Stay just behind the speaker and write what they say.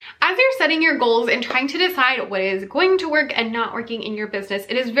setting your goals and trying to decide what is going to work and not working in your business,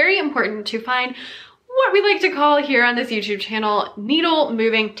 it is very important to find what we like to call here on this YouTube channel needle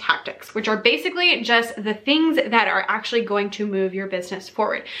moving tactics, which are basically just the things that are actually going to move your business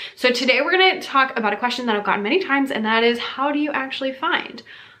forward. So today we're going to talk about a question that I've gotten many times, and that is, how do you actually find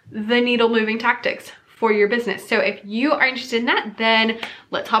the needle moving tactics for your business? So if you are interested in that, then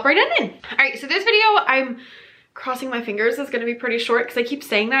let's hop right in. All right, so this video, I'm crossing my fingers, is going to be pretty short because I keep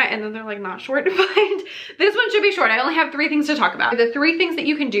saying that and then they're like not short, but this one should be short. I only have 3 things to talk about. The 3 things that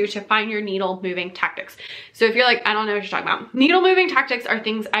you can do to find your needle moving tactics. So if you're like, I don't know what you're talking about. Needle moving tactics are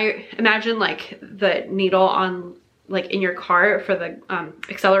things, I imagine like the needle on like in your car for the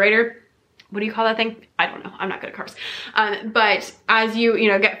accelerator. What do you call that thing? I don't know. I'm not good at cars. But as you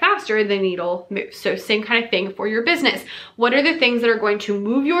get faster, the needle moves. So same kind of thing for your business. What are the things that are going to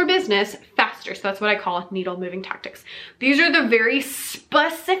move your business faster? So that's what I call needle moving tactics. These are the very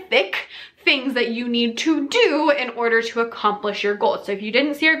specific things that you need to do in order to accomplish your goals. So if you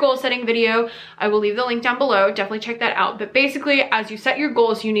didn't see our goal setting video, I will leave the link down below. Definitely check that out. But basically, as you set your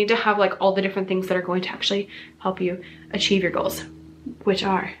goals, you need to have like all the different things that are going to actually help you achieve your goals, which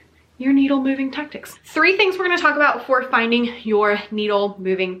are your needle moving tactics. 3 things we're going to talk about for finding your needle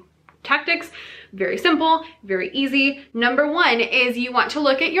moving tactics. Very simple, very easy. Number 1 is you want to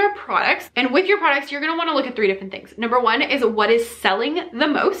look at your products, and with your products, you're going to want to look at 3 different things. Number 1 is what is selling the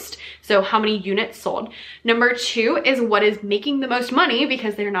most. So how many units sold. Number 2 is what is making the most money,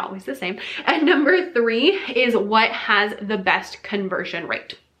 because they're not always the same. And number 3 is what has the best conversion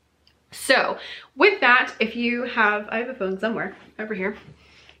rate. So with that, if you have, I have a phone somewhere over here.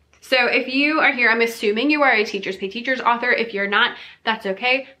 So if you are here, I'm assuming you are a Teachers Pay Teachers author. If you're not, that's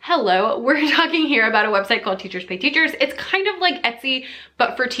okay. Hello, we're talking here about a website called Teachers Pay Teachers. It's kind of like Etsy,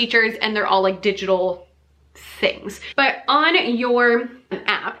 but for teachers, and they're all like digital things. But on your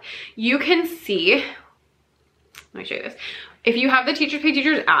app, you can see, let me show you this. If you have the Teachers Pay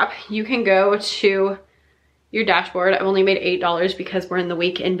Teachers app, you can go to your dashboard. I've only made $8 because we're in the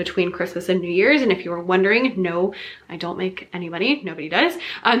week in between Christmas and New Year's. And if you were wondering, no, I don't make any money. Nobody does.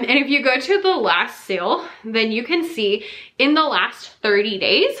 And if you go to the last sale, then you can see in the last 30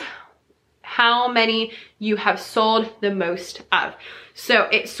 days, how many you have sold the most of. So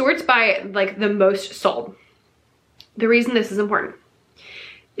it sorts by like the most sold. The reason this is important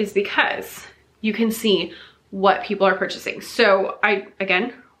is because you can see what people are purchasing. So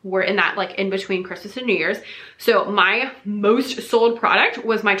we're in that like in between Christmas and New Year's. So my most sold product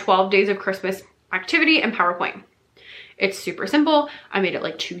was my 12 days of Christmas activity and PowerPoint. It's super simple. I made it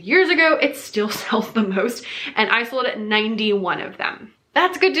like 2 years ago. It still sells the most, and I sold 91 of them.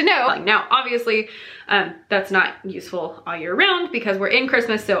 That's good to know. Now, obviously, that's not useful all year round because we're in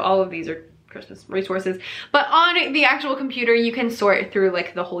Christmas, so all of these are Christmas resources. But on the actual computer, you can sort through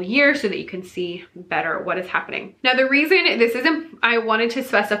like the whole year so that you can see better what is happening. Now, the reason this isn't, I wanted to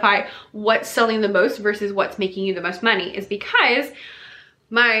specify what's selling the most versus what's making you the most money is because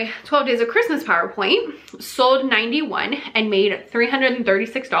my 12 days of Christmas PowerPoint sold 91 and made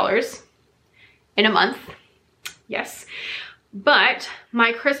 $336 in a month. Yes. But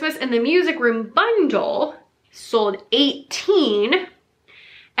my Christmas in the Music Room bundle sold 18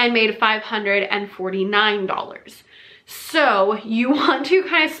 and made $549. So you want to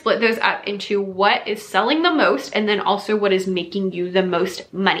kind of split those up into what is selling the most and then also what is making you the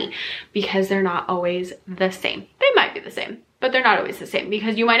most money, because they're not always the same. They might be the same, but they're not always the same,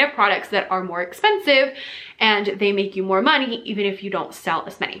 because you might have products that are more expensive and they make you more money even if you don't sell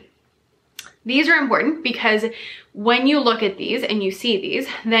as many. These are important because when you look at these and you see these,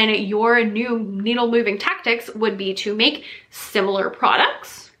 then your new needle moving tactics would be to make similar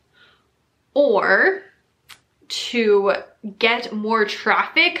products or to get more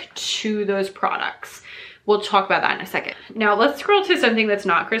traffic to those products. We'll talk about that in a second. Now let's scroll to something that's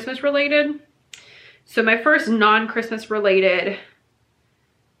not Christmas related. So my first non-Christmas related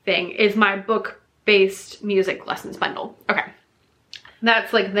thing is my book-based music lessons bundle. Okay.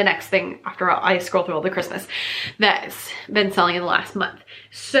 That's like the next thing after I scroll through all the Christmas that's been selling in the last month.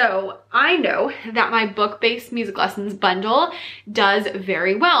 So I know that my book-based music lessons bundle does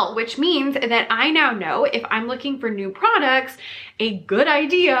very well, which means that I now know if I'm looking for new products, a good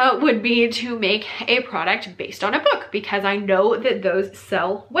idea would be to make a product based on a book, because I know that those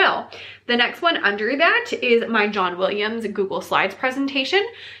sell well. The next one under that is my John Williams Google Slides presentation.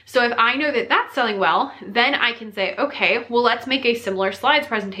 So if I know that that's selling well, then I can say, okay, well, let's make a similar slides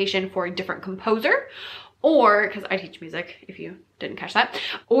presentation for a different composer, or because I teach music, if you didn't catch that,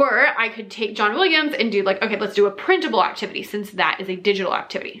 or I could take John Williams and do like, okay, let's do a printable activity since that is a digital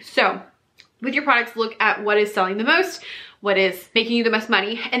activity. So with your products, look at what is selling the most, what is making you the most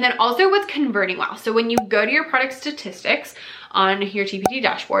money, and then also what's converting well. So when you go to your product statistics on your TPT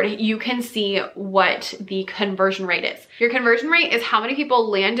dashboard, you can see what the conversion rate is. Your conversion rate is how many people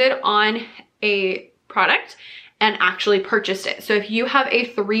landed on a product and actually purchased it. So if you have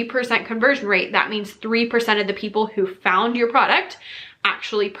a 3% conversion rate, that means 3% of the people who found your product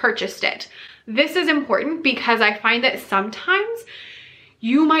actually purchased it. This is important because I find that sometimes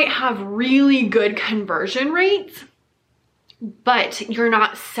you might have really good conversion rates, but you're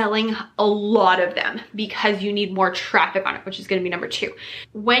not selling a lot of them because you need more traffic on it, which is going to be number 2.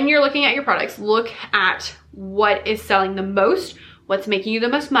 When you're looking at your products, look at what is selling the most, what's making you the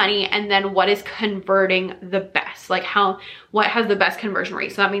most money, and then what is converting the best, like what has the best conversion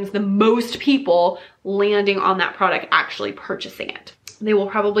rate. So that means the most people landing on that product actually purchasing it. They will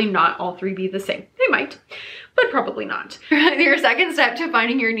probably not all 3 be the same. They might, but probably not. Your second step to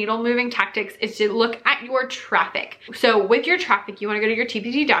finding your needle moving tactics is to look at your traffic. So with your traffic, you want to go to your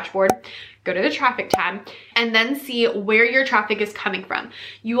TPT dashboard, go to the traffic tab, and then see where your traffic is coming from.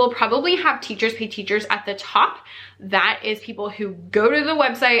 You will probably have Teachers Pay Teachers at the top. That is people who go to the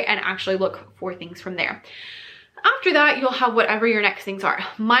website and actually look for things from there. After that, you'll have whatever your next things are.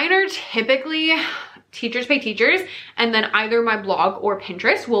 Mine are typically Teachers Pay Teachers, and then either my blog or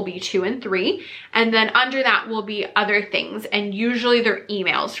Pinterest will be 2 and 3. And then under that will be other things, and usually they're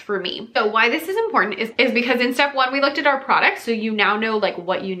emails for me. So why this is important is because in step 1, we looked at our products. So you now know like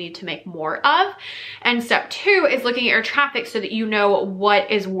what you need to make more of. And step 2 is looking at your traffic so that you know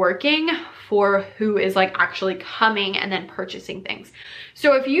what is working for who is like actually coming and then purchasing things.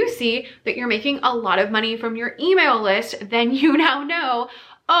 So if you see that you're making a lot of money from your email list, then you now know,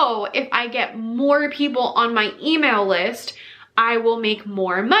 oh, if I get more people on my email list, I will make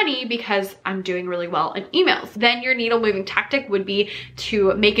more money because I'm doing really well in emails. Then your needle moving tactic would be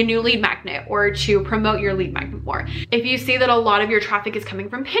to make a new lead magnet or to promote your lead magnet more. If you see that a lot of your traffic is coming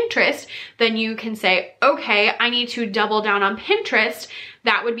from Pinterest, then you can say, okay, I need to double down on Pinterest.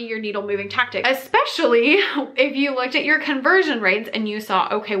 That would be your needle moving tactic, especially if you looked at your conversion rates and you saw,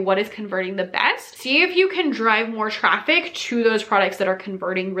 okay, what is converting the best? See if you can drive more traffic to those products that are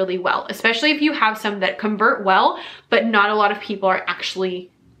converting really well, especially if you have some that convert well, but not a lot of people are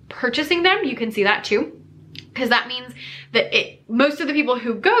actually purchasing them. You can see that too, because that means that most of the people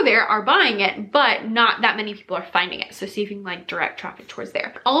who go there are buying it, but not that many people are finding it. So see if you can like direct traffic towards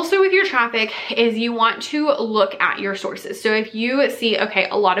there. Also with your traffic is you want to look at your sources. So if you see, okay,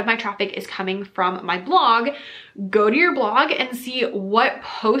 a lot of my traffic is coming from my blog, go to your blog and see what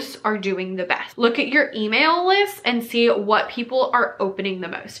posts are doing the best. Look at your email list and see what people are opening the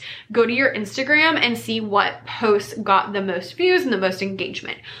most. Go to your Instagram and see what posts got the most views and the most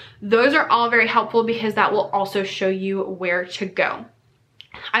engagement. Those are all very helpful because that will also show you where to go.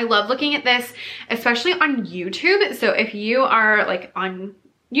 I love looking at this, especially on YouTube. So if you are like on,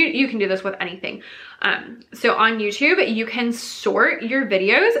 you can do this with anything. So on YouTube, you can sort your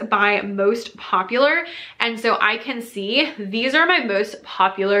videos by most popular. And so I can see these are my most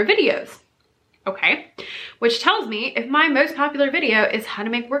popular videos. Okay, which tells me if my most popular video is how to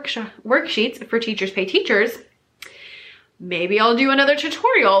make worksheets for Teachers Pay Teachers, maybe I'll do another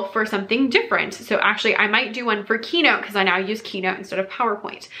tutorial for something different. So actually I might do one for Keynote because I now use Keynote instead of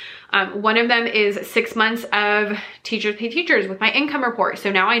PowerPoint. One of them is 6 months of Teachers Pay Teachers with my income report.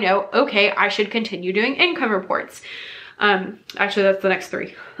 So now I know, okay, I should continue doing income reports. Actually that's the next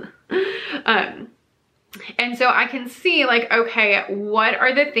 3. And so I can see like, okay, what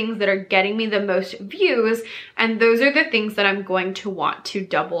are the things that are getting me the most views? And those are the things that I'm going to want to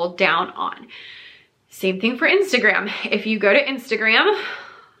double down on. Same thing for Instagram. If you go to Instagram,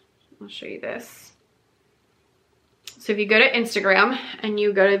 I'll show you this. So if you go to Instagram and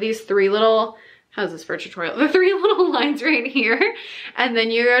you go to these 3 little, how's this for a tutorial? The 3 little lines right here. And then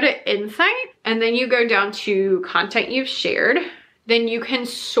you go to Insight and then you go down to content you've shared. Then you can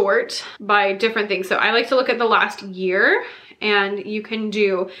sort by different things. So I like to look at the last year and you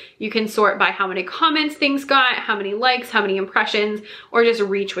can sort by how many comments things got, how many likes, how many impressions, or just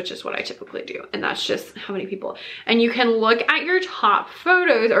reach, which is what I typically do. And that's just how many people. And you can look at your top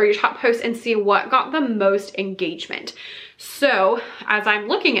photos or your top posts and see what got the most engagement. So as I'm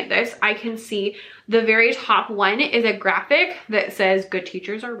looking at this, I can see the very top one is a graphic that says good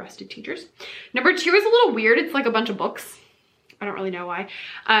teachers are rested teachers. Number 2 is a little weird. It's like a bunch of books. I don't really know why.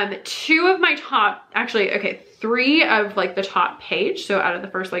 2 of my top, actually, okay, 3 of like the top page, so out of the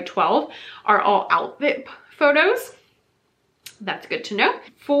first like 12, are all outfit photos. That's good to know.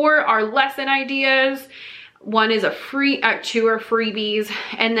 4 are lesson ideas. 1 is a free, 2 are freebies.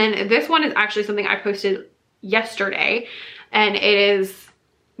 And then this one is actually something I posted yesterday. And it is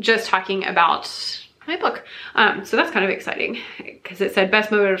just talking about my book. So that's kind of exciting because it said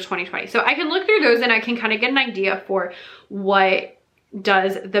best moment of 2020. So I can look through those and I can kind of get an idea for what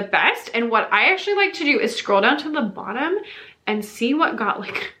does the best. And what I actually like to do is scroll down to the bottom and see what got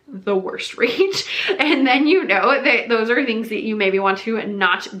like the worst reach. And then you know that those are things that you maybe want to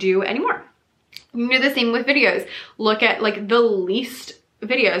not do anymore. You can do the same with videos. Look at like the least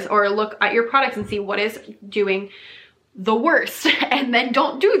videos, or look at your products and see what is doing the worst, and then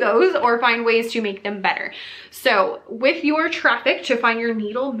don't do those, or find ways to make them better. So with your traffic, to find your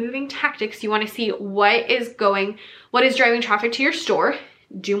needle moving tactics, you want to see what is driving traffic to your store.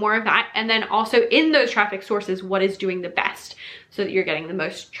 Do more of that. And then also in those traffic sources, what is doing the best so that you're getting the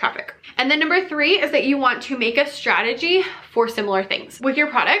most traffic. And then number 3 is that you want to make a strategy for similar things. With your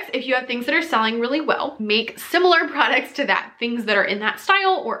products, if you have things that are selling really well, make similar products to that, things that are in that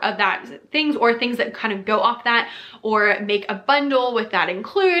style or of that things, or things that kind of go off that, or make a bundle with that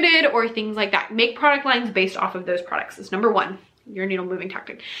included, or things like that. Make product lines based off of those products. That's number 1. Your needle moving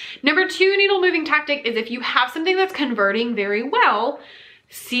tactic. Number 2 needle moving tactic is if you have something that's converting very well,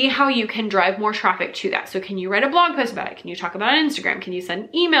 see how you can drive more traffic to that. So can you write a blog post about it? Can you talk about it on Instagram? Can you send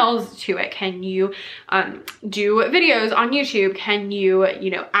emails to it? Can you do videos on YouTube? Can you,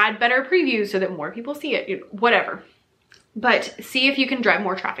 add better previews so that more people see it? Whatever. But see if you can drive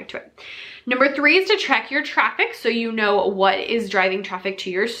more traffic to it. Number 3 is to track your traffic so you know what is driving traffic to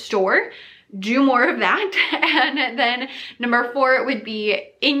your store. Do more of that. And then number 4 would be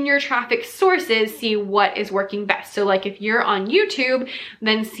in your traffic sources, see what is working best. So like if you're on YouTube,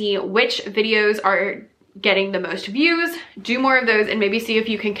 then see which videos are getting the most views, do more of those, and maybe see if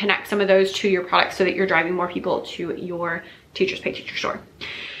you can connect some of those to your products so that you're driving more people to your Teachers Pay Teacher store.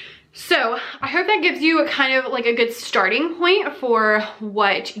 So I hope that gives you a kind of like a good starting point for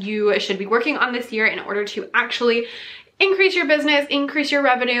what you should be working on this year in order to actually increase your business, increase your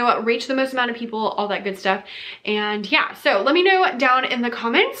revenue, reach the most amount of people, all that good stuff. And yeah, so let me know down in the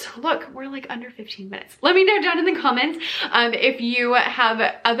comments. Look, we're like under 15 minutes. Let me know down in the comments if you have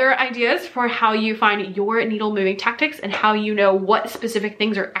other ideas for how you find your needle moving tactics and how you know what specific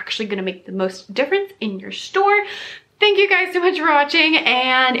things are actually gonna make the most difference in your store. Thank you guys so much for watching.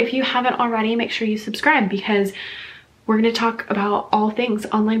 And if you haven't already, make sure you subscribe, because we're going to talk about all things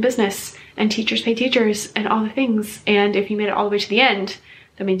online business and Teachers Pay Teachers and all the things. And if you made it all the way to the end,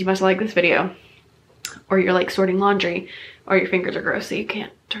 that means you must like this video, or you're like sorting laundry, or your fingers are gross so you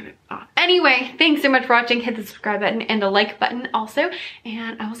can't turn it off. Anyway, thanks so much for watching. Hit the subscribe button and the like button also,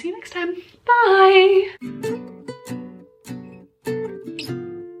 and I will see you next time. Bye.